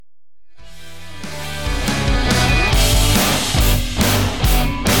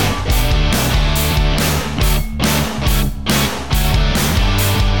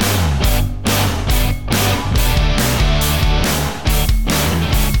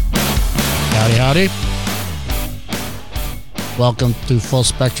Howdy. Welcome to Full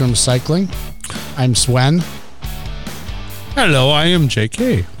Spectrum Cycling. I'm Sven. Hello, I am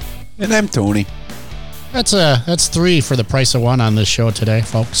JK. And I'm Tony. That's 3 for the price of 1 on this show today,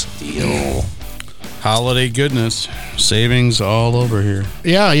 folks. Deal. Holiday goodness. Savings all over here.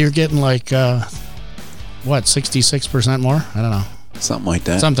 Yeah, you're getting like, 66% more? I don't know. Something like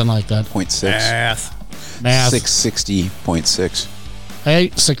that. Something like that. 0.6. Math. 660.6. I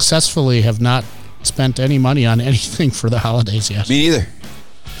successfully have not spent any money on anything for the holidays yet. Me neither.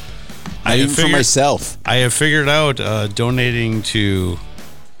 Not even for myself. I have figured out donating to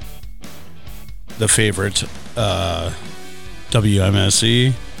the favorite WMSE,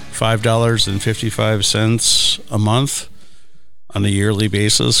 $5.55 a month on a yearly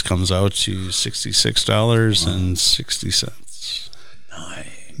basis comes out to $66.60.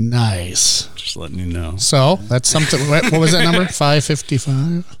 Nice. Just letting you know. So that's something. What was that number?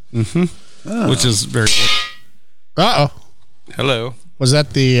 555. Oh. Which is very good. Uh-oh. Hello. Was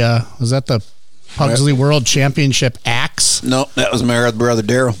that the Pugsley World Championship axe? No, that was my other brother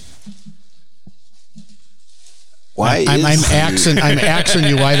Daryl. I'm axing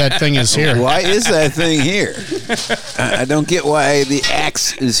you why that thing is here. Why is that thing here? I don't get why the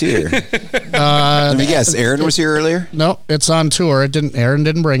axe is here. Let me guess. Aaron was here earlier? No, it's on tour. Aaron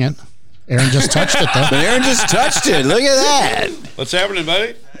didn't bring it. Aaron just touched it, though. But Aaron just touched it. Look at that. What's happening,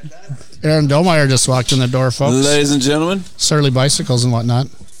 buddy? Aaron Domeier just walked in the door, folks. Ladies and gentlemen. Surly bicycles and whatnot.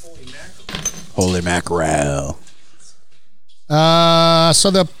 Holy mackerel.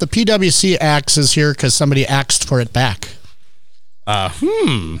 So the PWC axe is here because somebody axed for it back.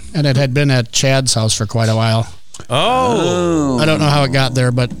 And it had been at Chad's house for quite a while. Oh. I don't know how it got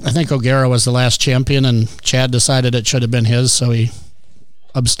there, but I think O'Gara was the last champion, and Chad decided it should have been his, so he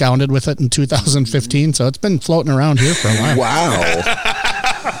absconded with it in 2015. So it's been floating around here for a while. Wow.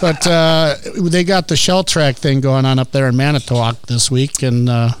 But they got the shell track thing going on up there in Manitowoc this week, and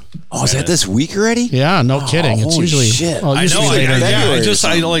is that this week already? Yeah, no kidding. It's usually shit. Well, usually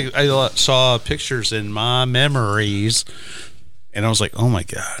later. I saw pictures in my memories, and I was like, oh my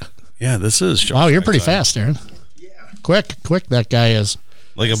god, yeah, this is. Wow, you're pretty fast, Aaron. Yeah, quick that guy is.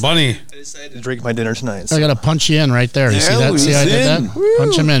 Like a bunny. I decided to drink my dinner tonight. So. I got to punch you in right there. You see that? See how I did that? Woo.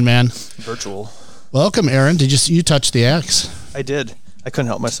 Punch him in, man. Virtual. Welcome, Aaron. Did you touch the axe? I did. I couldn't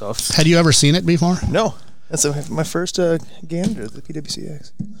help myself. Had you ever seen it before? No. That's my first gander at the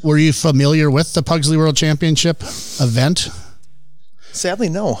PWCX. Were you familiar with the Pugsley World Championship event? Sadly,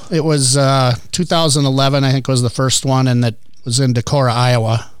 no. It was 2011, I think, was the first one, and that was in Decorah,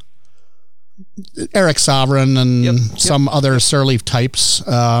 Iowa. Eric Sovereign and some other surly types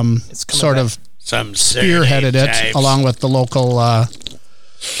sort of spearheaded it along with the local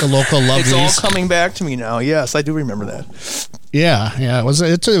lovelies. It's all coming back to me now. Yes, I do remember that. Yeah, it was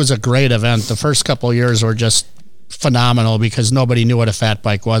a great event. The first couple of years were just phenomenal because nobody knew what a fat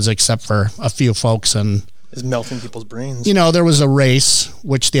bike was except for a few folks, and it's melting people's brains. You know, there was a race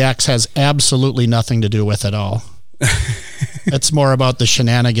which the axe has absolutely nothing to do with at all. It's more about the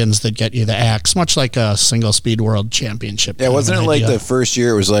shenanigans that get you the axe, much like a single speed world championship. Yeah, wasn't it like the first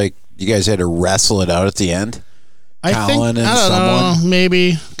year it was like you guys had to wrestle it out at the end? I don't know,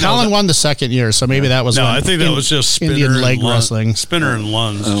 maybe. Colin won the second year, so maybe that was I think that was just Indian leg wrestling. Spinner and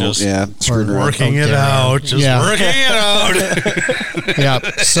Lunds working it out. Working it out. Yeah,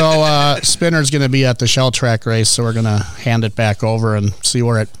 so Spinner's going to be at the shell track race, so we're going to hand it back over and see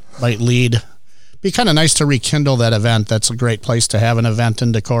where it might lead. Be kind of nice to rekindle that event. That's a great place to have an event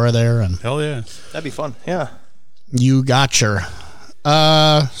in Decorah there. And hell yeah. That'd be fun, yeah. You gotcha.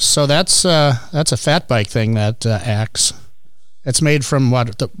 So that's a fat bike thing, that axe. It's made from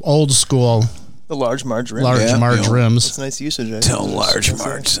the old school. The large Marge rims. Rims. It's nice usage. Tell large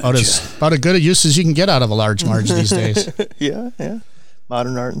Marge. About as good a use as you can get out of a large Marge these days. Yeah.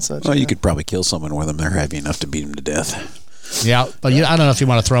 Modern art and such. Well, you could probably kill someone with them. They're heavy enough to beat them to death. Yeah, but I don't know if you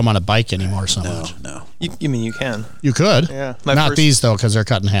want to throw them on a bike anymore so much. No. You mean you can? You could. Yeah. Not these, though, because they're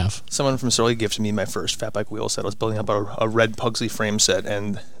cut in half. Someone from Surly gifted me my first fat bike wheel set. I was building up a red Pugsley frame set,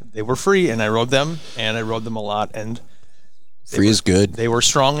 and they were free, and I rode them a lot, and free is good. They were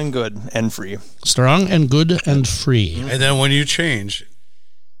strong and good and free. Strong and good and free. And then when you change,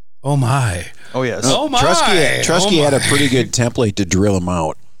 oh my. Oh, yes. Oh, my. Trusky had a pretty good template to drill them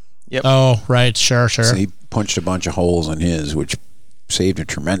out. Yep. Oh, right. Sure. So he punched a bunch of holes in his, which saved a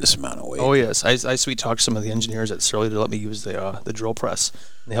tremendous amount of weight. Oh, yes. I sweet talked some of the engineers at Surly to let me use the drill press.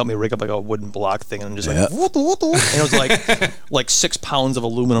 And they helped me rig up like a wooden block thing, and I'm just like, and it was like 6 pounds of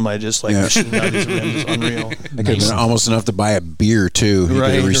aluminum. I just machined out these rims. It was unreal. That could have been almost enough to buy a beer too. You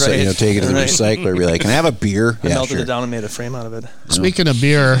right. Take it to the recycler, be like, "Can I have a beer?" I melted it down and made a frame out of it. Speaking of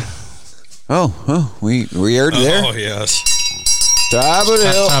beer, Oh, we already there? Oh, yes. Top of the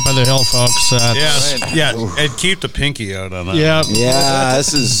hill. Top of the hill, folks. Yes. Right. Yeah, and keep the pinky out on that. Yeah,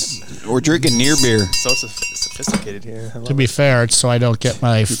 we're drinking near beer. So sophisticated here. To be fair, it's so I don't get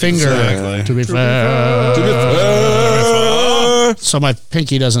my finger. Exactly. To be fair. So my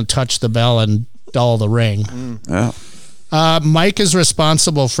pinky doesn't touch the bell and dull the ring. Yeah. Mike is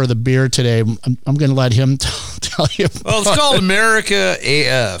responsible for the beer today. I'm going to let him tell you. Well, it's called America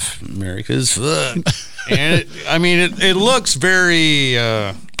AF. America's fun. And it looks very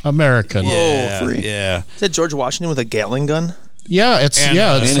American. Free. Yeah. Is that George Washington with a Gatling gun? Yeah, it's and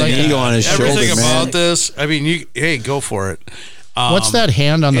like an eagle on his shoulder. Everything man. about this. I mean, go for it. What's that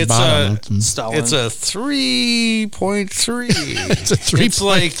hand on the bottom? It's a 3.3. It's a 3.3. It's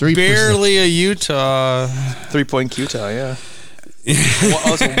like barely a Utah. 3-point Utah, yeah.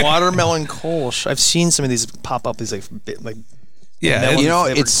 It's a watermelon Kolsch. I've seen some of these pop up. These like yeah,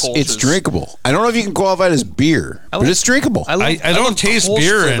 it's drinkable. I don't know if you can qualify it as beer, but it's drinkable. I don't taste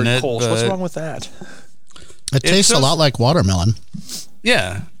beer in it. What's wrong with that? It tastes a lot like watermelon.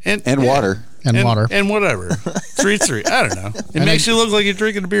 Yeah, and water. And water. And whatever. 3.3. I don't know. It makes you look like you're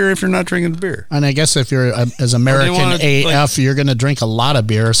drinking a beer if you're not drinking the beer. And I guess if you're as American AF, you're going to drink a lot of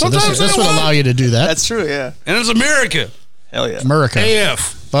beer. So this would allow you to do that. That's true, yeah. And it's America. Hell yeah. America. AF.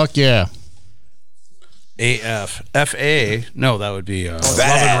 Fuck yeah. AF. FA. No, that would be Love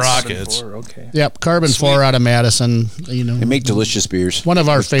and Rockets. Okay. Yep. Carbon 4 out of Madison. They make delicious beers. One of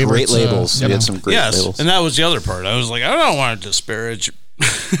our favorites. Great labels. They had some great labels. And that was the other part. I was like, I don't want to disparage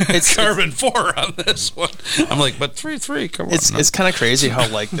it's Carbon 4 on this one. I'm like, but 3.3, come on. It's kind of crazy how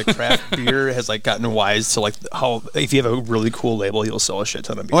like the craft beer has like gotten wise to like how if you have a really cool label, you'll sell a shit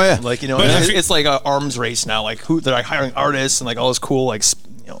ton of beer. Oh yeah, like it's like an arms race now. Like they're like hiring artists and like all this cool like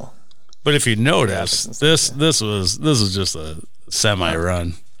But if you notice, this was just a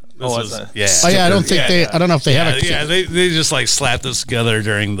semi-run. I don't know if they have a. Yeah, they just like slapped this together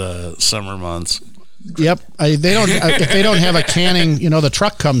during the summer months. Yep, they don't. If they don't have a canning, the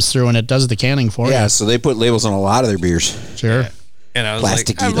truck comes through and it does the canning for you. Yeah, so they put labels on a lot of their beers. Sure. Yeah. And I was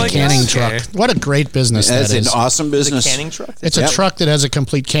Plasticky canning truck. What a great business that is. That's an awesome business. The canning truck? It's a truck that has a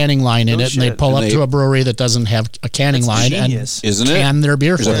complete canning line in it, and they pull up to a brewery that doesn't have a canning line and can their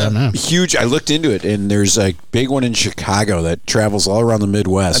beer for them. Yeah. Huge. I looked into it, and there's a big one in Chicago that travels all around the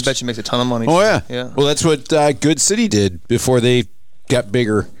Midwest. I bet you makes a ton of money. Oh, yeah. Well, that's what Good City did before they got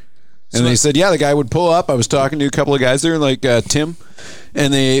bigger. And they said, the guy would pull up. I was talking to a couple of guys there, like Tim,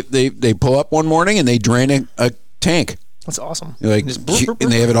 and they pull up one morning and they drain a tank. That's awesome. Like,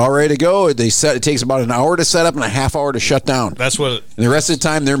 and they have it all ready to go. It takes about an hour to set up and a half hour to shut down. That's what. And the rest of the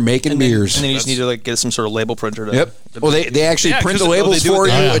time they're making beers. And then you just need to like get some sort of label printer. Well, they actually print the labels for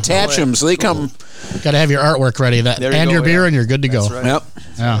you, attach them, so they come. Got to have your artwork ready, your beer, and you're good to go. Right. Yep.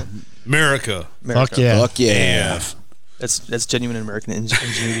 Yeah. America. Fuck yeah. Fuck yeah. That's genuine American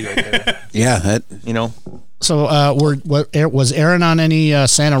ingenuity right there. Yeah, So, was Aaron on any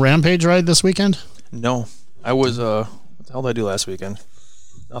Santa Rampage ride this weekend? No, I was. What the hell did I do last weekend?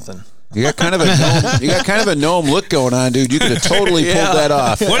 Nothing. You got kind of a gnome look going on, dude. You could have totally pulled that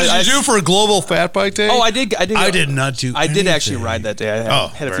off. What did you do for a Global Fatbike Day? Oh, I did. I did not do. I did actually ride that day. I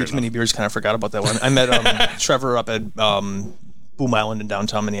had a few too many beers. Kind of forgot about that one. I met Trevor up at Boom Island in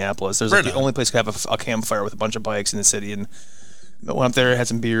downtown Minneapolis. There's the only place to have a campfire with a bunch of bikes in the city, and went up there, had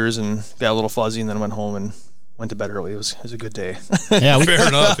some beers, and got a little fuzzy, and then went home and went to bed early. It was a good day. Yeah, fair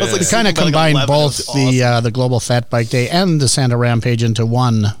enough. We kind of combined both the Global Fatbike Day and the Santa Rampage into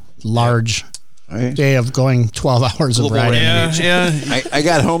one large day of going 12 hours of riding. Yeah. I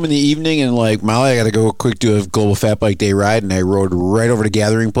got home in the evening and like, Molly, I got to go quick do a Global Fatbike Day ride, and I rode right over to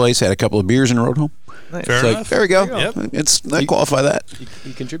Gathering Place, had a couple of beers, and rode home. Nice. Fair enough. There we go. Yep. I qualify that.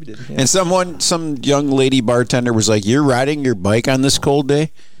 You contributed. Yeah. And some young lady bartender was like, "You're riding your bike on this cold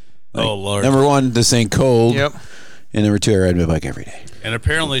day?" Like, oh Lord! Number one, this ain't cold. Yep. And number two, I ride my bike every day. And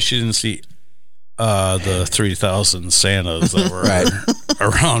apparently, she didn't see the 3,000 Santas that were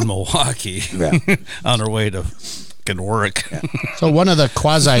around Milwaukee on her way to fucking work. Yeah. So one of the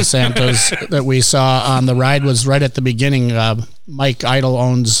quasi Santas that we saw on the ride was right at the beginning. Mike Eitel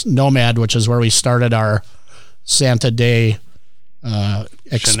owns Nomad, which is where we started our Santa Day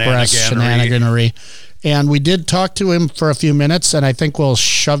Express shenaniganery. And we did talk to him for a few minutes, and I think we'll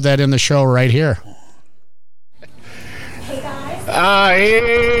shove that in the show right here. Hey guys,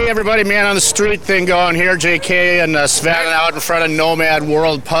 Hey, everybody, man on the street thing going here. JK and Sven out in front of Nomad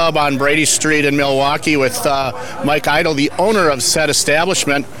World Pub on Brady Street in Milwaukee with Mike Eitel, the owner of said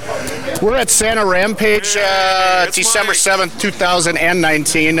establishment. We're at Santa Rampage, December 7th,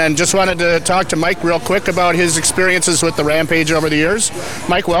 2019, and just wanted to talk to Mike real quick about his experiences with the Rampage over the years.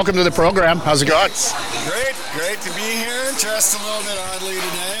 Mike, welcome to the program. How's it going? Great to be here. Dressed a little bit oddly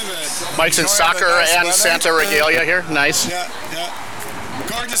today, but Mike's in soccer and Santa regalia here. Nice. Yeah.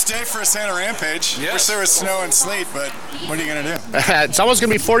 Gorgeous day for a Santa Rampage. Yes. Wish there was snow and sleet, but what are you going to do? It's almost going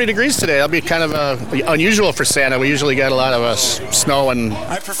to be 40 degrees today. That'll be kind of unusual for Santa. We usually get a lot of snow and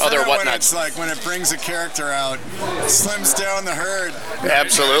I prefer other when whatnot. it's like when it brings a character out, slims down the herd.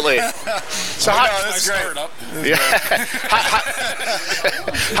 Absolutely. So that's great. Yeah.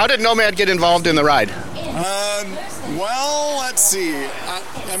 How did Nomad get involved in the ride? Well, let's see.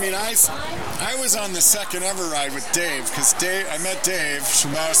 I was on the second ever ride with Dave because I met Dave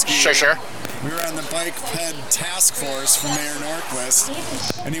Shabowski. Sure. We were on the bike ped task force for Mayor Norquist,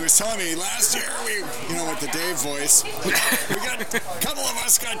 and he was telling me last year with the Dave voice, a couple of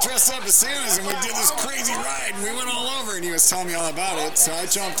us got dressed up as Santas and we did this crazy ride and we went all over, and he was telling me all about it. So I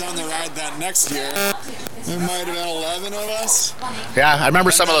jumped on the ride that next year. There might have been 11 of us. Yeah, I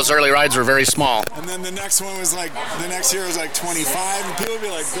remember some of those early rides were very small. And then the next one was the next year was 25, and people would be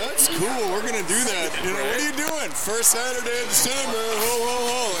like, that's cool, we're going to do that. What are you doing? First Saturday of December,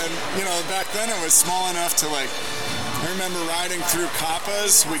 ho. And, back then it was small enough to I remember riding through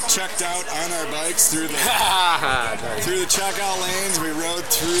Kappas. We checked out on our bikes through the checkout lanes. We rode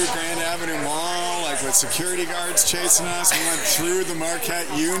through Grand Avenue Mall, with security guards chasing us. We went through the Marquette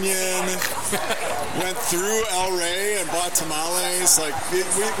Union, went through El Rey and bought tamales.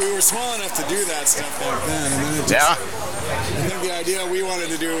 We were small enough to do that stuff back then. And then I think the idea we wanted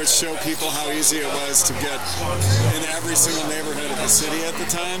to do was show people how easy it was to get in every single neighborhood of the city at the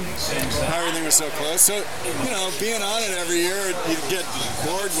time. How everything was so close. So, being on it every year, you'd get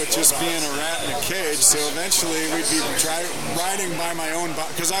bored with just being a rat in a cage. So eventually we'd be riding by my own bike,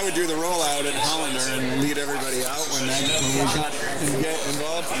 because I would do the rollout at Hollander and lead everybody out when we got and get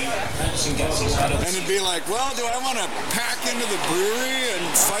involved. And it'd be like, well, do I want to pack into the brewery and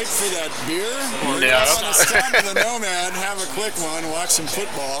fight for that beer? Or do I want to stop at the Nomad, have a quick one, watch some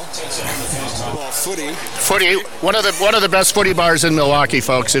football? Well, footy. One of the best footy bars in Milwaukee,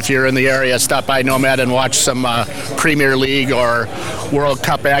 folks. If you're in the area, stop by Nomad and watch some Premier League or World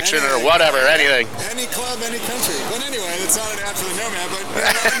Cup action or whatever, anything. Any club, any country. But anyway, it's not an ad for the Nomad, but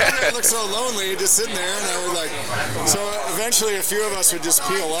Nomad looked so lonely just sitting there, and I was so eventually a few of us would just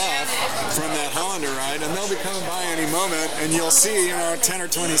peel off from that Hollander ride, and they'll be coming by any moment, and you'll see, 10 or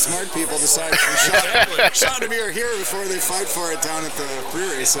 20 smart people decide to shot a beer here before they fight for it down at the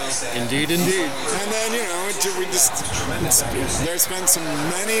brewery. So Indeed. And then, there's been some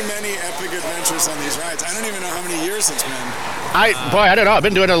many epic adventures on these rides. I don't even know how many years it's been. I don't know. I've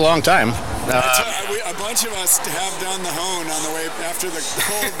been doing it a long time. A bunch of us have done the Hone on the way after the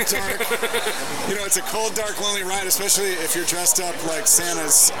cold, dark. It's a cold, dark, lonely ride, especially if you're dressed up like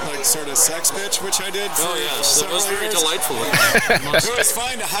Santa's sort of sex bitch, which I did for several years. Very delightful. It was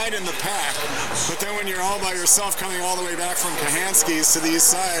fine to hide in the pack, but then when you're all by yourself coming all the way back from Kahansky's to the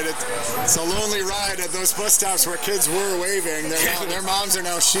east side, it's a lonely ride at those bus stops where kids were waving. Their moms are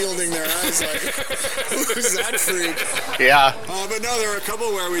now shielding their eyes like, who's that freak? Yeah. But no, there were a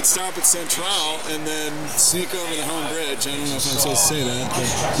couple where we'd stop at Central and then sneak over the home bridge. I don't know if I'm supposed to say that.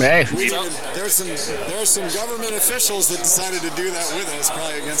 There were some government officials that decided to do that with us,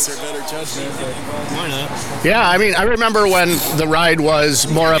 probably against their better judgment. But why not? Yeah, I remember when the ride was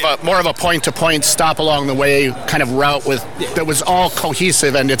more of a point-to-point stop along the way kind of route that was all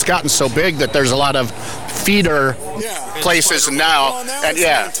cohesive, and it's gotten so big that there's a lot of feeder places now. Well, that was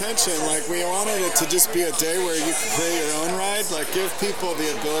the intention. We wanted it to just be a day where you could create your own ride, give people the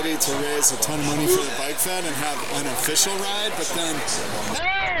ability to raise a ton of money for the bike fed and have an official ride, but then,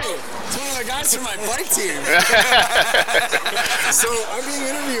 hey, it's one of the guys from my bike team. So I'm being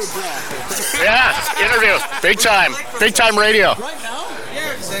interviewed, bro. Yeah, interview. Big time radio. Right now?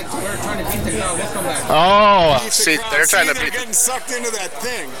 Yeah, we're trying to beat the crowd. We'll come back. Oh, see, they're trying to beat. beat. They're getting sucked into that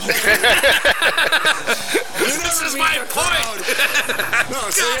thing. This is my point. No,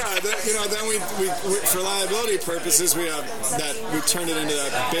 so then we for liability purposes, we turned it into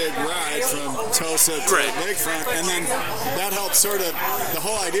that big ride from Tulsa to Lakefront, and then that helped sort of the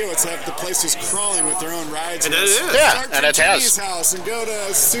whole idea was that the place is crawling with their own rides. And it is. And it has. House and go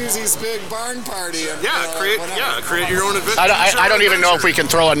to Susie's big barn party. And, create your own event. I don't even know if we can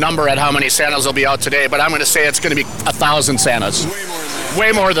throw a number at how many Santas will be out today, but I'm going to say it's going to be 1,000 Santas. Way more than that.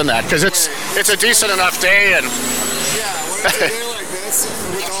 Way more than that, because it's a decent enough day, and when it's a day that's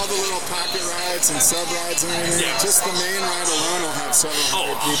with all the little pocket rides and sub rides and everything. Yeah. Just the main ride alone will have several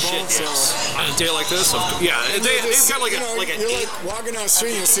hundred people. Shit, So on a day like this, they've got like you're like walking down the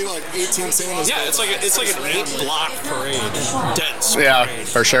street, you'll see like 18 Santas. Yeah, it's like an 8-block parade, dense. Yeah, parade.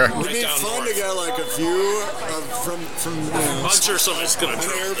 for sure. It'd be fun to get like a view of from I'm sure somebody's gonna an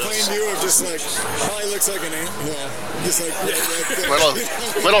try airplane this. view of just like probably looks like an ant. Yeah, just like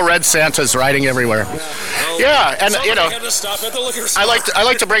Little red Santas riding everywhere. Yeah, and Somebody had to stop at the liquor store. I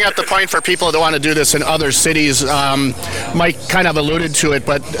like to bring up the point for people that want to do this in other cities. Mike kind of alluded to it,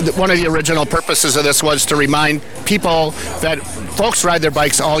 but one of the original purposes of this was to remind people that folks ride their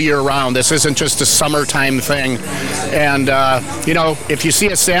bikes all year round. This isn't just a summertime thing. And, if you see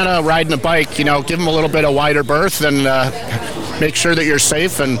a Santa riding a bike, give them a little bit of wider berth and make sure that you're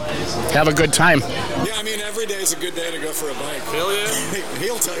safe and have a good time. Yeah, I mean every day is a good day to go for a bike. Hell yeah.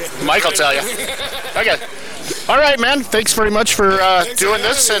 He'll tell you. Mike will tell you. Okay. All right, man. Thanks very much for doing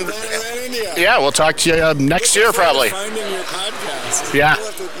this. And yeah, we'll talk to you next year probably. Finding your podcast. Yeah.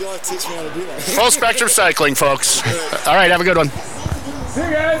 You'll have to teach me how to do that. Full spectrum cycling, folks. All right, have a good one.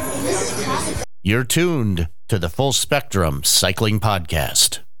 You're tuned to the Full Spectrum Cycling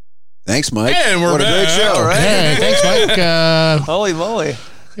Podcast. Thanks, Mike. And we're what back. a great show, right? Hey, thanks, Mike. Holy moly.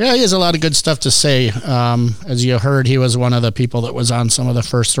 Yeah, he has a lot of good stuff to say. As you heard, he was one of the people that was on some of the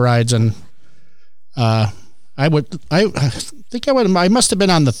first rides, and I must have been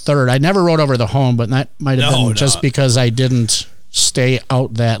on the third. I never rode over the home, but that might have been just because I didn't stay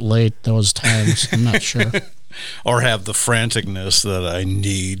out that late those times. I'm not sure. Or have the franticness that I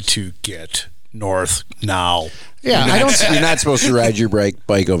need to get north now. Yeah, You're not supposed to ride your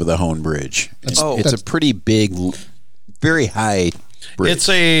bike over the Hone Bridge. It's a pretty big, very high bridge.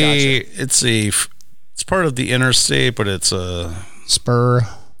 It's part of the interstate, but it's a spur.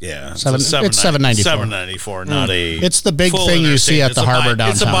 Yeah, it's 794. 794, not a. It's the big full thing you see interstate. at the harbor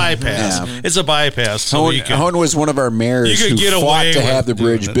downtown. It's a bypass. Yeah. It's a bypass. So Hone was one of our mayors who fought to have the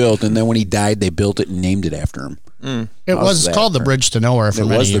bridge built, and then when he died, they built it and named it after him. It was called the Bridge to Nowhere for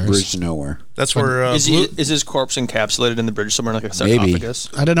many years. It was the Bridge to Nowhere. That's where is his corpse encapsulated in the bridge somewhere like a sarcophagus?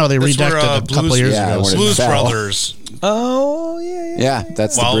 I don't know. They redacted it a couple years ago. Blues Brothers. Oh yeah. Yeah,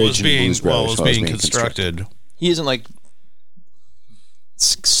 that's the bridge in Blues Brothers. While it was being constructed. He isn't like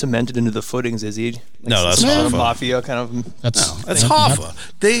cemented into the footings, is he? Like no, that's Hoffa. Mafia kind of. That's Hoffa.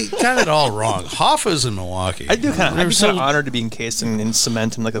 They got it all wrong. Hoffa's in Milwaukee. I'd be kind of honored to be encased in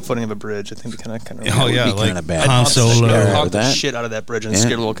cement and like the footing of a bridge. I think it'd be kind of. Oh yeah, like Han Solo. Hawk the shit out of that bridge and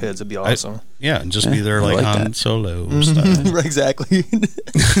scare little kids. It'd be awesome. And just be there like Han Solo style. Right, exactly.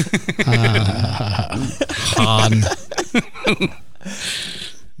 Han.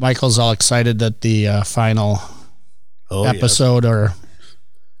 Michael's all excited that the final episode or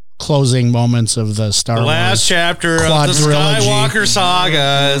closing moments of the Star Wars last chapter of the Skywalker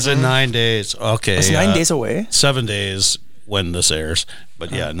saga is in 9 days. Okay, it's 9 days away. 7 days when this airs,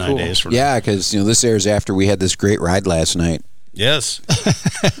 but 9 days from now. Yeah, because this airs after we had this great ride last night. Yes.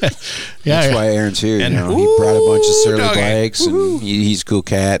 That's why Aaron's here. And he brought a bunch of Surly bikes, and he's a cool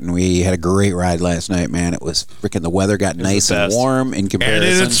cat, and we had a great ride last night, man. It was freaking, the weather got nice and warm in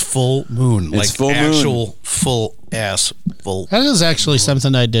comparison. And it's full moon. It's full moon. Full ass full. That is actually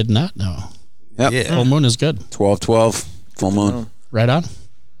something I did not know. Yep. Yeah. Full moon is good. 12/12, full moon. Right on.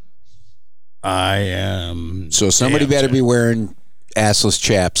 I am. So somebody better be wearing assless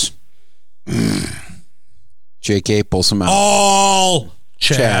chaps. JK, pull some out. All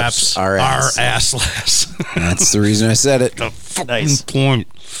chaps are assless. That's the reason I said it. The fucking point.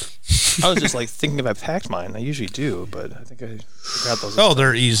 I was just like thinking if I packed mine. I usually do, but I think I forgot those. Oh,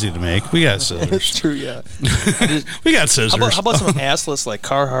 they're easy to make. We got scissors. That's true, yeah. We got scissors. How about some assless like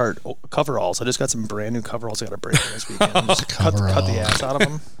Carhartt coveralls? I just got some brand new coveralls I got to break this weekend. Just cut the ass out of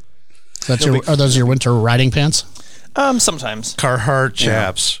them. Are those your winter riding pants? Sometimes. Carhartt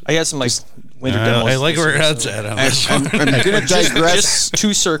chaps. I got some like winter demos. I like where your head's at on this one. I'm going to digress. Just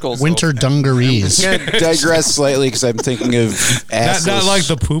 2 circles. Winter dungarees. I'm going to digress slightly because I'm thinking of assless Not like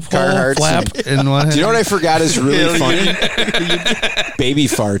the poop hole Carhartts. flap in one hand. Do you know what I forgot is really funny? Baby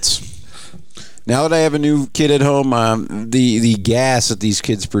farts. Now that I have a new kid at home, the gas that these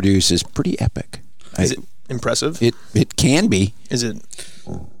kids produce is pretty epic. Is it impressive? It can be. Is it?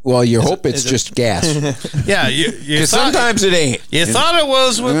 Well, you hope it's just gas. Yeah, you sometimes it ain't. You thought it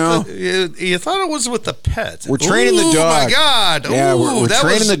was with you thought it was with the pet. We're training the dog. Oh my God! Yeah, we're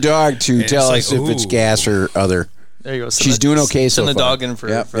training the dog to tell us if it's gas or other. There you go. She's doing okay so far. Send the dog in for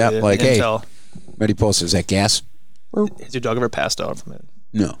the like, intel. Hey, Betty Post, is that gas? Has your dog ever passed out from it?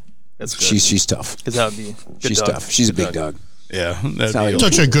 No. That's good. She's tough. Because that would be good She's dog. tough. She's a big dog. Yeah.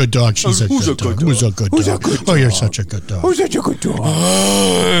 Such a good dog. She's a good dog. Who's a good dog? Oh, you're such a good dog. Who's such a good dog?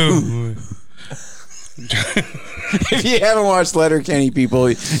 If you haven't watched Letterkenny, people,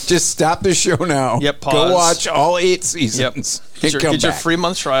 just stop the show now. Yep, pause. Go watch all 8 seasons. Get your free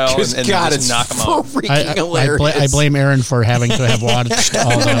month trial and just knock them out. I blame Aaron for having to have watched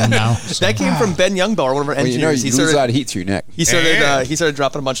all of them now. So. That came from Ben Youngbauer, one of our engineers. You lose a lot of heat through your neck. He started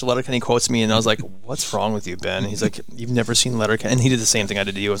dropping a bunch of Letterkenny quotes to me, and I was like, "What's wrong with you, Ben?" He's like, "You've never seen Letterkenny," and he did the same thing I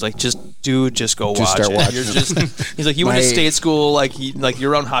did to you. I was like, "Just go watch start it." watching. He's like, "You went to state school, like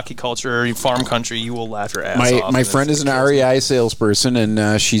you're around hockey culture, farm country. You will laugh your ass off." My friend is an REI salesperson,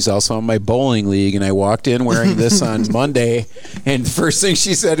 and she's also in my bowling league. And I walked in wearing this on Monday, and the first thing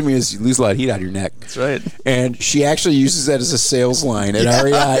she said to me is, "You lose a lot of heat out of your neck." That's right. And she actually uses that as a sales line at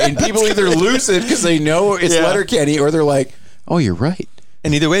REI, and people either lose it because they know it's Letterkenny, or they're like, "Oh, you're right."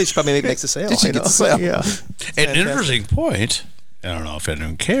 And either way, she probably makes a sale. Did she get the sale? Yeah. An interesting point. I don't know if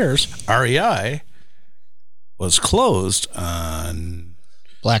anyone cares. REI was closed on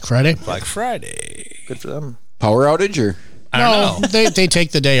Black Friday. Good for them. Power outage or? I don't know. They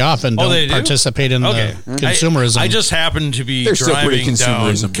take the day off and don't participate in the consumerism. I just happened to be driving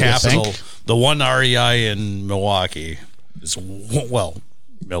down Capitol, the one REI in Milwaukee. It's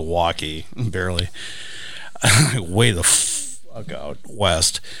Milwaukee, barely. Way the fuck out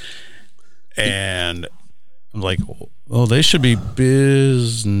west. And I'm like, well, they should be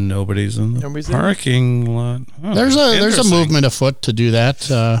biz. Nobody's in the parking lot. Oh, there's a movement afoot to do that.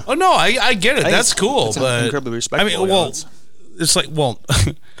 Oh no, I get it. That's cool, that's but incredibly respectful. It's like,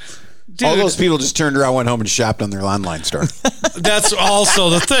 dude, all those people just turned around, went home, and shopped on their online store. That's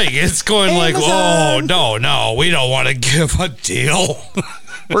also the thing. It's going like, oh no, we don't want to give a deal.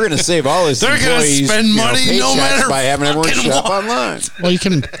 We're going to save all this. They're going to spend money no matter by having everyone shop online. Well, you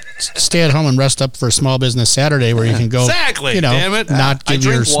can stay at home and rest up for Small Business Saturday, where you can go. Exactly. Damn it. Not give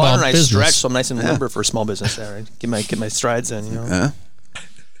your small water and business. I stretch, so I'm nice and limber for Small Business Saturday. Get my strides in.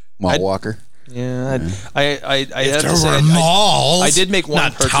 Malt walker. Yeah, I have to say, malls, I did make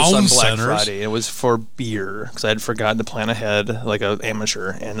one purchase on Black centers. Friday. It was for beer because I had forgotten to plan ahead like an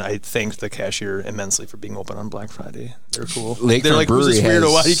amateur, and I thanked the cashier immensely for being open on Black Friday. They're cool. They're like, who's this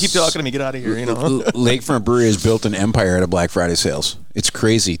weirdo? Why do you keep talking to me? Get out of here! Lakefront Brewery has built an empire out of Black Friday sales. It's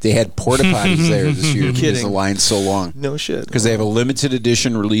crazy. They had porta potties there this year because the line's so long. No shit. Because they have a limited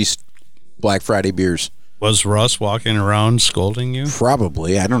edition released Black Friday beers. Was Russ walking around scolding you?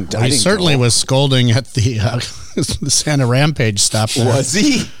 Probably. I He certainly was scolding at the Santa Rampage stop there. Was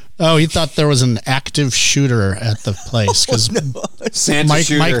he? Oh, he thought there was an active shooter at the place because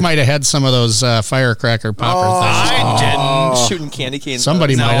Mike might have had some of those firecracker popper things. I didn't. Shooting candy canes.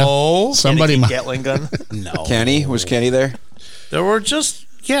 Somebody might have. Somebody might. Gatling gun. No. Kenny? Was Kenny there? There were just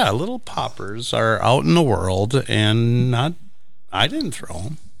little poppers are out in the world, and I didn't throw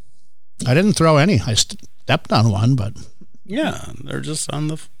them. I didn't throw any. I stepped on one, but they're just on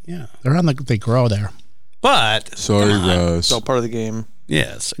the they're on they grow there. But sorry, Russ. It's all part of the game.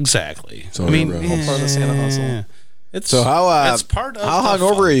 Yes, exactly. Sorry, all part of the Santa hustle. It's part of how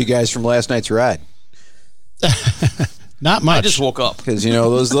hungover are you guys from last night's ride? Not much. I just woke up because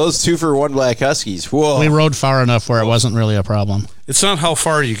those 2 for 1 Black Huskies. Whoa, we rode far enough where it wasn't really a problem. It's not how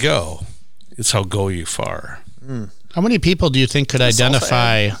far you go; it's how go you far. How many people do you think could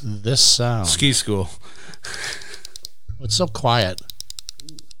identify this sound? Ski school. It's so quiet.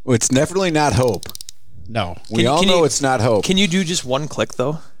 Well, it's definitely not Hope. No. We all know it's not Hope. Can you do just one click,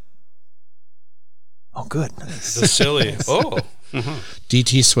 though? Oh, good. Nice. The silly. Oh.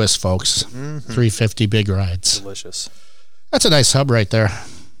 DT Swiss, folks. 350 big rides. Delicious. That's a nice hub right there.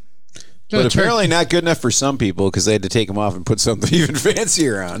 But apparently not good enough for some people because they had to take them off and put something even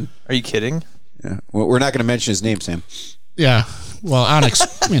fancier on. Are you kidding? Yeah. Well, we're not going to mention his name, Sam. Yeah. Well, Onyx,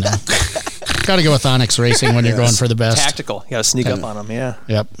 got to go with Onyx Racing when you're going for the best. Tactical. You got to sneak up on them, yeah.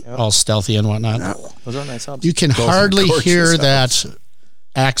 Yep. All stealthy and whatnot. Those are nice hubs. You can hardly hear that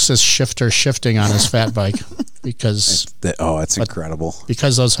axis shifter shifting on his fat bike because... that's incredible.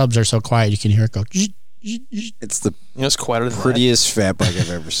 Because those hubs are so quiet, you can hear it go... It's the it's quieter than prettiest fat bike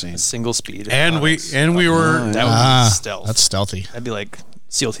I've ever seen. Single speed. And we were... That would be stealth. That's stealthy. That'd be like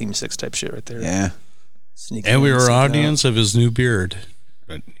SEAL Team 6 type shit right there. Yeah. And we were audience of his new beard.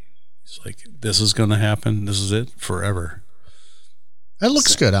 But he's like, this is going to happen. This is it forever. It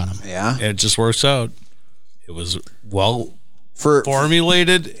looks good on him. Yeah. It just works out. It was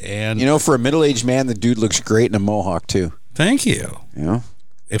formulated. And for a middle-aged man, the dude looks great in a mohawk, too. Thank you. Yeah.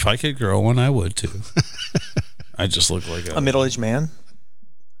 If I could grow one, I would, too. I just look like a middle-aged man?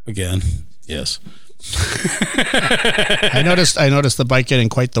 Again, yes. I noticed the bike getting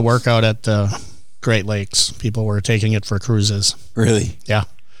quite the workout at Great Lakes. People were taking it for cruises. Really? Yeah.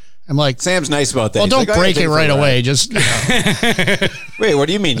 I'm like, Sam's nice about that. Well, He's don't like, break it right away. Just Wait, what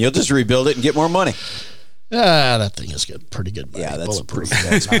do you mean? You'll just rebuild it and get more money? That thing is good, pretty good. Yeah, that's pretty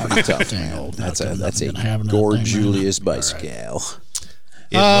tough. Man. That's a gorgeous bicycle.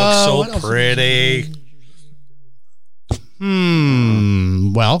 It looks so pretty.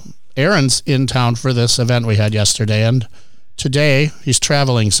 Well, Aaron's in town for this event we had yesterday, and today he's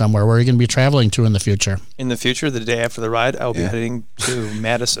traveling somewhere. Where are you going to be traveling to in the future? In the future, the day after the ride, I'll be heading to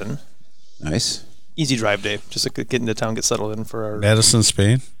Madison. Nice. Easy drive day. Just like get into town, get settled in for our Madison,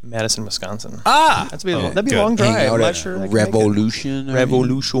 Spain? That'd be a long drive. I'm not sure. Revolution.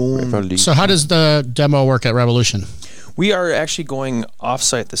 So how does the demo work at Revolution? We are actually going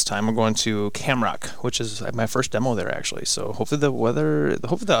off-site this time. We're going to Camrock, which is my first demo there, actually. So hopefully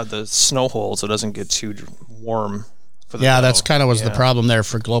the snow holds so it doesn't get too warm. That's kind of was the problem there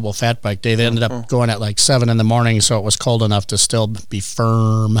for Global Fatbike Day. They ended up going at like 7 a.m, so it was cold enough to still be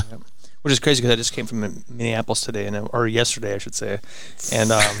firm. Yep. Which is crazy because I just came from Minneapolis today, or yesterday, I should say.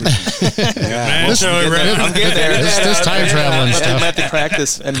 And I'm getting there. This time traveling stuff. I'm going to have to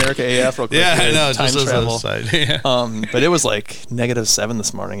practice America AF real quick. Yeah, I know. Time travel. But it was like -7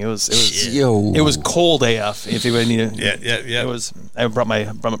 this morning. It was cold AF. If anybody needed, yeah. It was. I brought my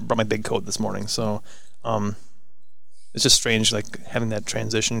big coat this morning, so. It's just strange, like having that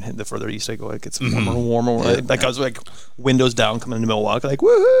transition. The further east I go, it gets warmer and warmer. Like I was like windows down coming into Milwaukee, like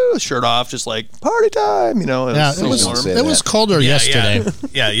woohoo, shirt off, just like party time. It was colder yesterday.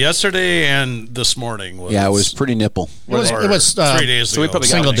 Yeah, yesterday and this morning was. Yeah, it was pretty nipple. It was 3 days ago. So we probably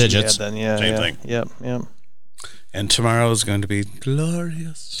single got digits. Same thing. Yep. And tomorrow is going to be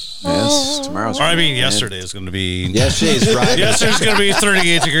glorious. Yes, tomorrow's. Or I mean, yesterday is going to be. Yesterday's Friday. Yesterday's going to be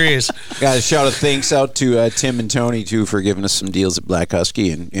 38 degrees. Got to shout a thanks out to Tim and Tony too for giving us some deals at Black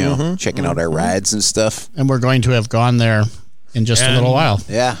Husky and checking out our rides and stuff. And we're going to have gone there in just a little while.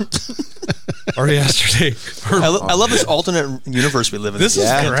 Yeah. Or yesterday. I love this alternate universe we live in. This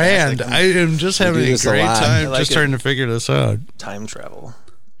is grand. I am just having a great time just trying to figure this out. Time travel.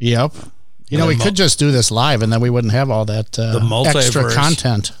 Yep. We could just do this live, and then we wouldn't have all that extra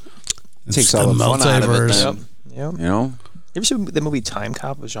content. It takes all the fun out of it. Yep. You ever seen the movie Time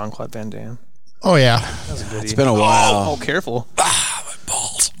Cop with Jean-Claude Van Damme? Oh, yeah. It's been a while. Oh, careful. My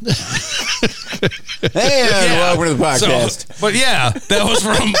balls. Hey, welcome to the podcast. That was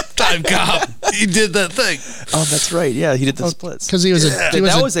from Time Cop. He did that thing. Oh, that's right. Yeah, he did the splits. Because he was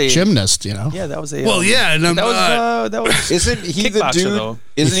a gymnast, Yeah, that was a. And that was. Isn't he the dude? Though.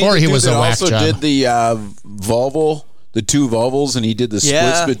 Before he was a whack job. Also did the Volvo, the two Volvos, and he did the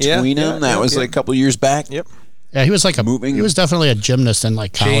splits between them. That was like a couple years back. Yep. Yeah, he was like he was definitely a gymnast in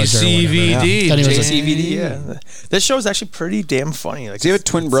like college JCVD. or whatever. JCVD. This show is actually pretty damn funny. Like, does he have a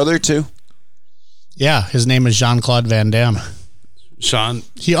twin brother too? Yeah, his name is Jean-Claude Van Damme. Sean.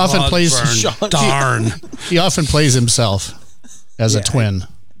 He often plays. Darn. He often plays himself as a twin.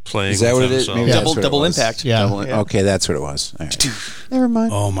 Playing. Is that what it is? Maybe double impact. Yeah. Okay, that's what it was. All right. Never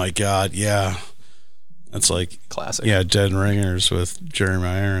mind. Oh my God! Yeah, that's like classic. Yeah, Dead Ringers with Jeremy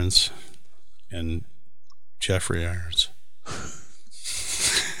Irons and Jeffrey Irons.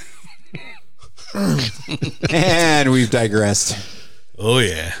 And we've digressed. Oh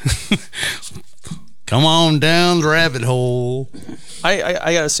yeah. Come on down the rabbit hole.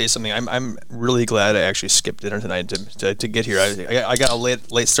 I gotta say something. I'm really glad I actually skipped dinner tonight to get here. I got a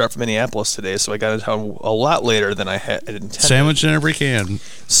late start from Minneapolis today, so I got into town a lot later than I had intended. Sandwich in every can.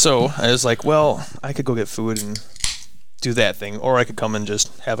 So I was like, well, I could go get food and do that thing, or I could come and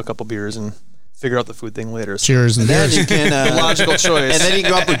just have a couple beers and figure out the food thing later. So cheers and then you can logical choice. And then you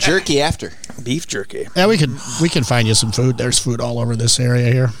can go up with jerky after. Beef jerky. Yeah, we can find you some food. There's food all over this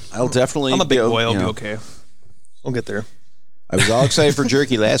area here. I'll definitely. I'm a big boy. I'll be okay. We'll get there. I was all excited for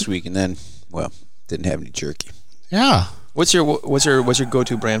jerky last week, and then, didn't have any jerky. Yeah. What's your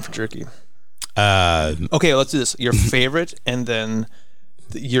go-to brand for jerky? Okay, let's do this. Your favorite, and then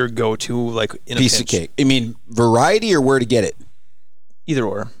your go-to, like in piece a of cake. I mean, variety or where to get it? Either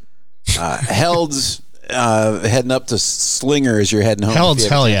or. Held's heading up to Slinger as you're heading home. Held's,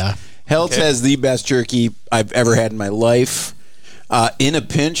 hell yeah. Held's has the best jerky I've ever had in my life. In a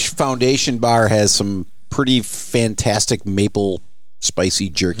Pinch Foundation Bar has some pretty fantastic maple spicy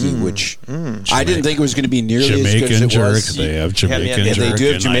jerky, which I didn't think it was going to be nearly as good as it was. They have Jamaican jerk. They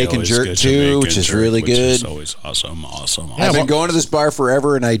do have Jamaican jerk too, which is really good. It's always awesome. I've been going to this bar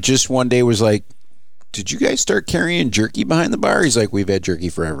forever, and I just one day was like, did you guys start carrying jerky behind the bar? He's like, we've had jerky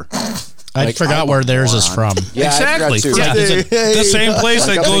forever. I forgot where theirs is from. Yeah, exactly. Yeah. The same place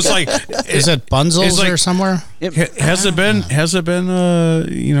that goes like. Is it Bunzel's or somewhere? Has it been?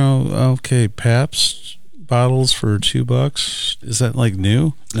 Pabst bottles for $2? Is that like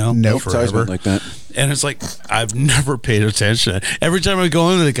new? No, nope. It's always been like that. And it's like I've never paid attention. Every time I go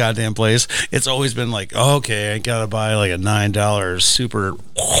into the goddamn place, it's always been like, okay, I gotta buy like a $9 super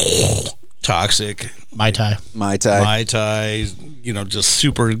toxic Mai Tai. Just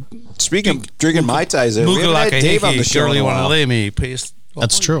super. Speaking of drinking Mai Tais, we haven't had Dave on the show in a while.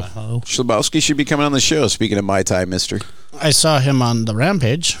 That's true. Schlabowski should be coming on the show. Speaking of Mai Tai, mister. I saw him on the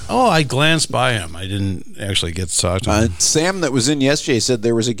Rampage. Oh, I glanced by him. I didn't actually get to talk to him. Sam that was in yesterday said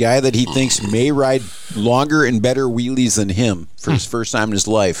there was a guy that he thinks may ride longer and better wheelies than him for his first time in his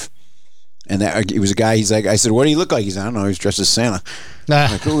life. And it was a guy, he's like, I said, what do you look like? He's like, I don't know, he's dressed as Santa.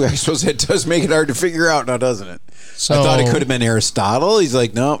 Like, ooh, I suppose that does make it hard to figure out now, doesn't it? So, I thought it could have been Aristotle. He's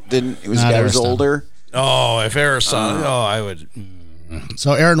like, no, didn't. It was a guy who was older. Oh, if Aristotle, I would.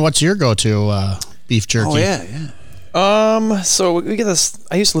 So, Aaron, what's your go-to beef jerky? Oh, yeah. So we get this.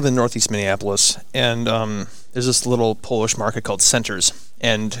 I used to live in Northeast Minneapolis, and there's this little Polish market called Centers,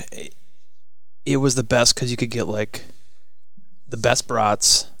 and it was the best because you could get like the best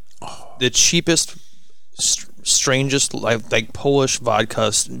brats, the cheapest, strangest like Polish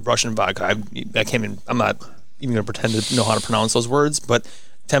vodka, Russian vodka. I can't even. I'm not even gonna pretend to know how to pronounce those words, but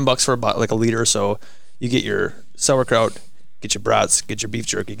 $10 for about like a liter. So you get your sauerkraut, get your brats, get your beef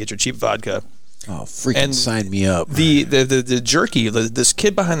jerky, get your cheap vodka. Oh, freaking sign me up. The jerky, this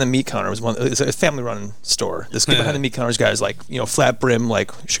kid behind the meat counter it's a family run store. This kid behind the meat counter's got his like, flat brim,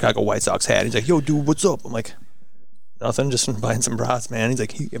 like Chicago White Sox hat. He's like, yo, dude, what's up? I'm like, nothing, just buying some brats, man. He's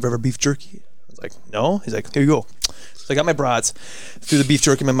like, you ever beef jerky? I was like, no. He's like, here you go. So I got my brats, threw the beef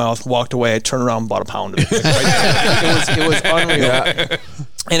jerky in my mouth, walked away. I turned around and bought a pound of it. It was unreal. Yeah.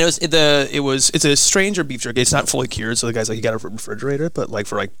 And it's a stranger beef jerky. It's not fully cured, so the guy's like, you got to refrigerate it, but like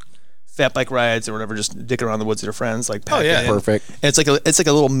for like fat bike rides or whatever, just dicking around the woods with your friends, like pack it in. Perfect. And it's like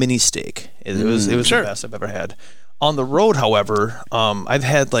a little mini steak. It was the best I've ever had. On the road, however, I've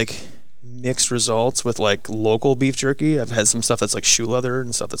had like mixed results with like local beef jerky. I've had some stuff that's like shoe leather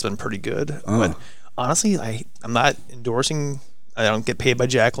and stuff that's been pretty good. But honestly, I'm not endorsing. I don't get paid by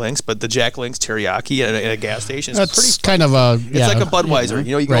Jack Links, but the Jack Links teriyaki at a gas station is pretty kind of a. It's like a Budweiser.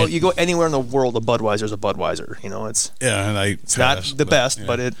 You go anywhere in the world, a Budweiser's a Budweiser. It's not the best,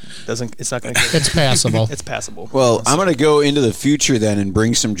 but it doesn't. It's not going to. It's passable. It's passable. Well, I'm going to go into the future then and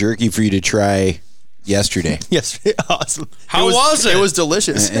bring some jerky for you to try. Yesterday, awesome. How was it? It was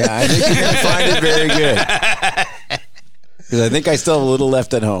delicious. Yeah, I think you're going to find it very good. Because I think I still have a little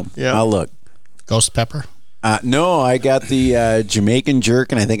left at home. Yeah, I'll look. Ghost pepper. No, I got the Jamaican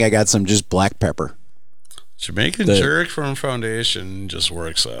jerk, and I think I got some just black pepper. Jamaican jerk from Foundation just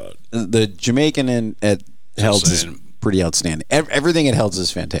works out. The Jamaican at Hell's is pretty outstanding. Everything at Hell's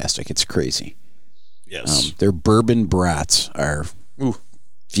is fantastic. It's crazy. Yes. Their bourbon brats are... Ooh.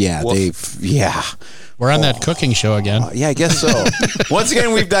 Yeah, We're on that cooking show again. Yeah, I guess so. Once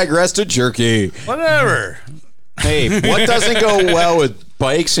again, we've digressed to jerky. Whatever. Hey, what doesn't go well with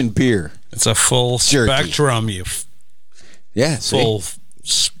bikes and beer? It's a full spectrum, full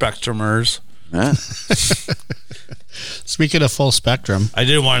spectrumers. Huh? Speaking of full spectrum, I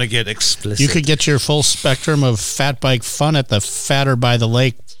didn't want to get explicit. You could get your full spectrum of fat bike fun at the Fatter by the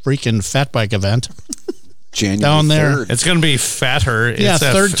Lake freaking fat bike event. January down there. 3rd. It's going to be fatter. Yeah, it's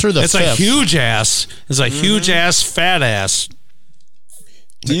 3rd through the 5th. It's a huge ass. It's a huge ass, fat ass.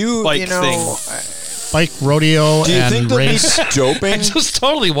 Do you, bike thing. Bike rodeo do you and think there'll race. be doping? I just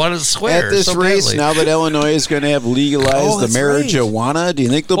totally want to swear. At this race, badly. now that Illinois is going to have legalized the marijuana, do you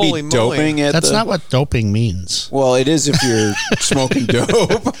think there'll be doping at That's not what doping means. Well, it is if you're smoking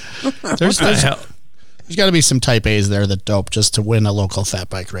dope. There's got to be some type A's there that dope just to win a local fat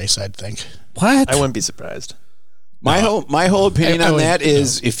bike race, I'd think. What? I wouldn't be surprised. My whole opinion on that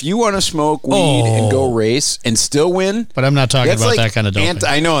is if you want to smoke weed and go race and still win. But I'm not talking about that kind of doping.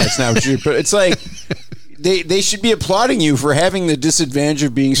 I know it's not true, but it's like they should be applauding you for having the disadvantage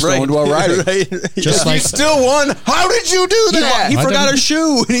of being stoned while riding. Right. Just like you still won. How did you do that? He forgot a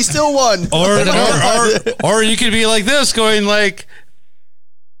shoe and he still won. Or you could be like this, going like,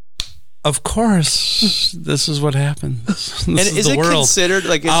 of course, this is what happens. Is it considered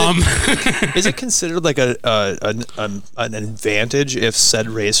like is it considered like an advantage if said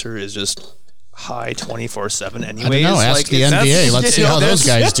racer is just high 24/7 anyways? I don't know. Ask the NBA. Let's see how those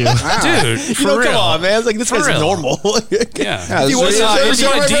guys do. Dude, for real. Come on, man. It's like this guy's normal. Yeah. If he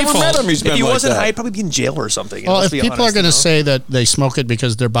wasn't high, he'd probably be in jail or something. Well, if people are going to say that they smoke it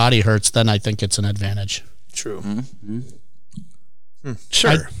because their body hurts, then I think it's an advantage. True. Mm-hmm.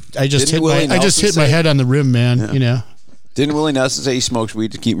 Sure. I just hit my head on the rim, man. Yeah. You know. Didn't Willie Nelson say he smokes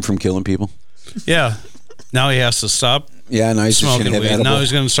weed to keep him from killing people? Yeah. Now he has to stop. Yeah, now he's smoking just weed. Now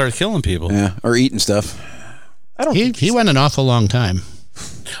he's going to start killing people. Yeah, or eating stuff. He went an awful long time.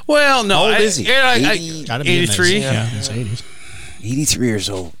 Well, no. How old is he? 83. Yeah, his 80s. 83 years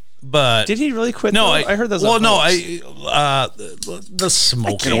old. But did he really quit? No, I heard that. The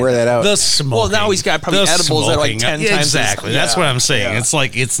smoking. I can wear that out. The smoking. Well, now he's got probably edibles that are like 10 times. Exactly. That's what I'm saying. Yeah. It's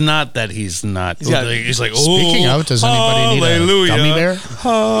like it's not that he's not. He's like, speaking out. Does anybody need a gummy bear?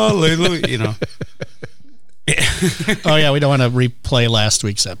 Hallelujah. You know. Oh yeah, we don't want to replay last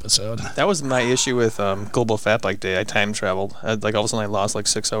week's episode. That was my issue with Global Fatbike Day. I time traveled. All of a sudden I lost like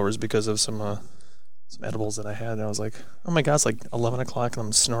 6 hours because of some edibles that I had. And I was like, oh my god, it's like 11 o'clock and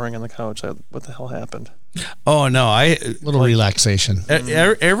I'm snoring on the couch. What the hell happened? Oh no, little relaxation.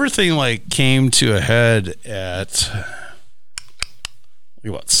 Everything like came to a head at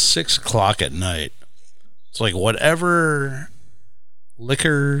 6 o'clock at night. It's like whatever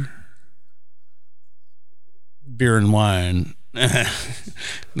liquor, beer and wine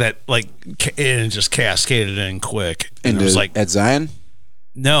that like it just cascaded in quick. And it was like at Zion.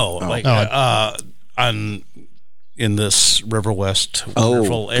 No, in this River West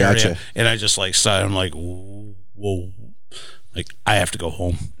wonderful area, gotcha. and I just like started. I'm like, whoa, like I have to go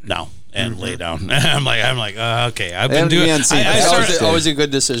home now and lay down. I'm like, okay, I've been doing. Always a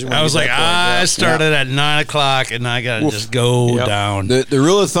good decision. I was like, I started at 9 o'clock, and I gotta just go down. The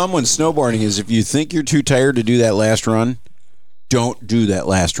rule of thumb when snowboarding is if you think you're too tired to do that last run, don't do that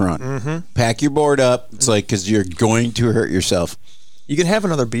last run. Mm-hmm. Pack your board up. It's like because you're going to hurt yourself. You can have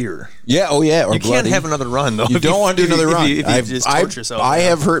another beer. Yeah, or you bloody. Can't have another run though. You don't want to do another run. If you just torture yourself. I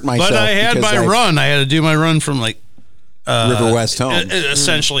have hurt myself. But I had my run. I had to do my run from like River West home,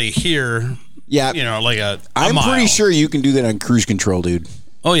 essentially here. Yeah, like I'm mile. pretty sure you can do that on cruise control, dude.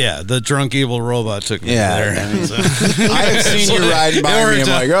 Oh yeah, the drunk evil robot took me there. I mean, I have seen you riding by me. I'm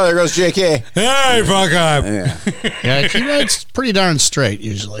like, oh, there goes JK. Hey, fuck up. Yeah, he rides pretty darn straight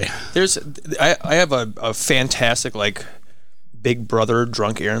usually. I have a fantastic big brother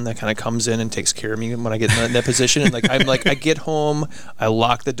drunk Aaron that kind of comes in and takes care of me when I get in that position. And I get home, I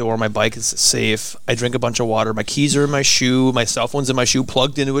lock the door, my bike is safe, I drink a bunch of water, my keys are in my shoe, my cell phone's in my shoe,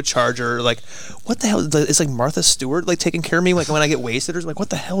 plugged into a charger. Like, what the hell? It's like Martha Stewart taking care of me when I get wasted. Or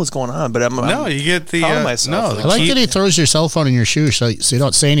what the hell is going on? But you get the myself. I like that he throws your cell phone in your shoe so you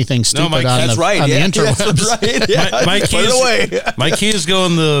don't say anything stupid on the interwebs. That's right. Yeah. My keys go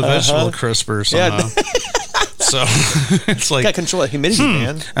in the vegetable crisper somehow. So it's like got control of humidity,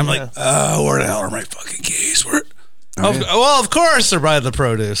 man. I'm like, where the hell are my fucking keys? Well, of course they're by the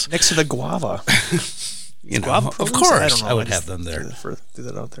produce next to the guava. Of course I would have them there. Do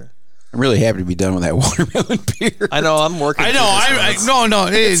that out there. I'm really happy to be done with that watermelon beer. I know. I'm working. I know. No.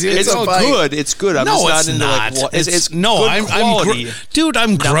 It's good. It's good. I'm just not into it's good quality.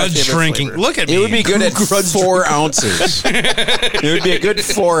 I'm grudge drinking. Look at me. It would be good at 4 ounces. It would be a good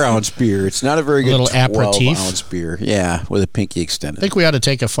 4-ounce beer. It's not a very good 12-ounce beer. Yeah, with a pinky extended. I think we ought to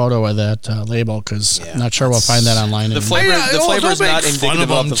take a photo of that label because I'm not sure we'll find that online. The flavor is not indicative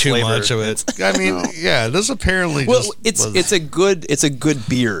of the too flavor. much of it. I mean, this apparently. Well, it's a good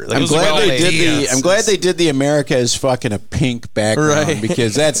beer. I'm glad they did the America is fucking a pink background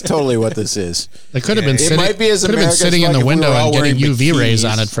because that's totally what this is. They could have been sitting in the window and getting UV rays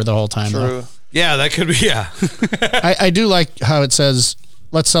on it for the whole time. True. Yeah, that could be. Yeah. I do like how it says,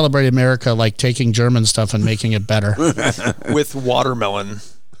 "Let's celebrate America," like taking German stuff and making it better with watermelon.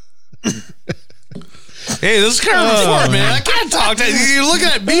 Hey, this is Carter before, man. I can't talk to you. You're looking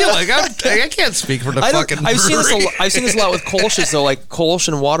at me like I can't speak for the fucking I've seen this a lot with Kolsch's though, like Kolsch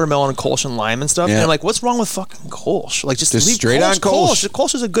and watermelon and Kolsch and lime and stuff. Yeah. And I'm like, what's wrong with fucking Kolsch? Like just leave straight on Kolsch.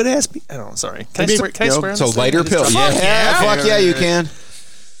 Kolsch is a good ass. I don't know. Sorry. Can I swear? It's a lighter pill. Fuck yeah, you can.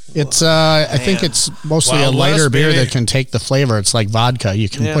 It's I think it's mostly a lighter beer that can take the flavor. It's like vodka. You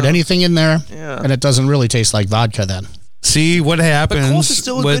can put anything in there, and it doesn't really taste like vodka then. See what happens. But Kolsch is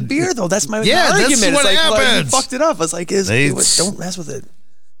still a good beer, though. That's my argument. That's what happens. You fucked it up. I was like, don't mess with it.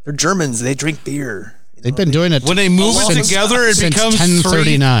 They're Germans. They drink beer. They've been doing it when they move it together. It becomes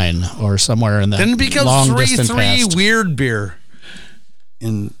 1039 or somewhere in that. Then it becomes long 3 weird beer.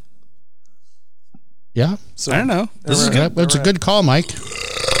 Yeah, so I don't know. This is good. It's a good call, Mike.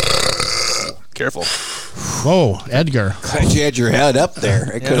 Careful. Whoa, Edgar. Glad you had your head up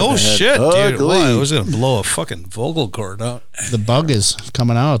there. Oh, shit, dude. Well, I was going to blow a fucking vocal cord out. The bug is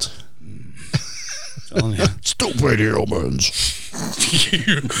coming out. Stupid humans.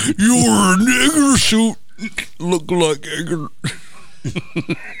 You're a nigger suit. Look like Edgar.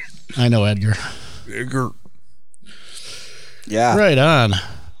 I know Edgar. Edgar. Yeah. Right on.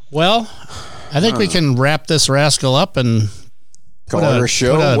 Well, I think we can wrap this rascal up and call it a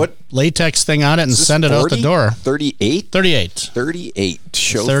show. Put a what latex thing on it and send it out the door. 38? 38.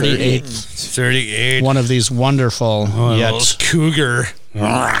 Show 38. 38. One of these wonderful cougar.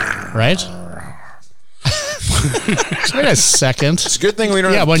 Right? Wait a second. It's a good thing we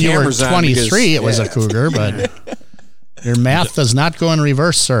don't have when you were cameras on 23, it was a cougar, but your math does not go in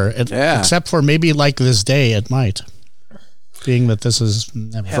reverse, sir. Except for maybe like this day, it might. Being that this is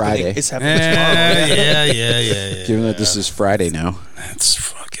Friday. It's happening tomorrow. Yeah. Given that this is Friday now. That's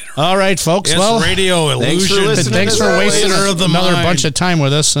fucking all right, folks. It's well, radio illusion. Thanks for wasting another bunch of time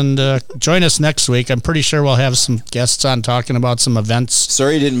with us, and join us next week. I'm pretty sure we'll have some guests on talking about some events.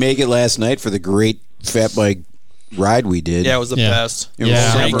 Sorry you didn't make it last night for the great fat bike ride we did. Yeah, it was the best. It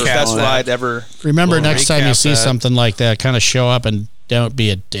was best ride ever. Remember, next time you see something like that, kind of show up and don't be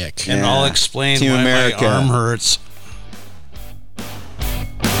a dick. And I'll explain Team why America. my arm hurts.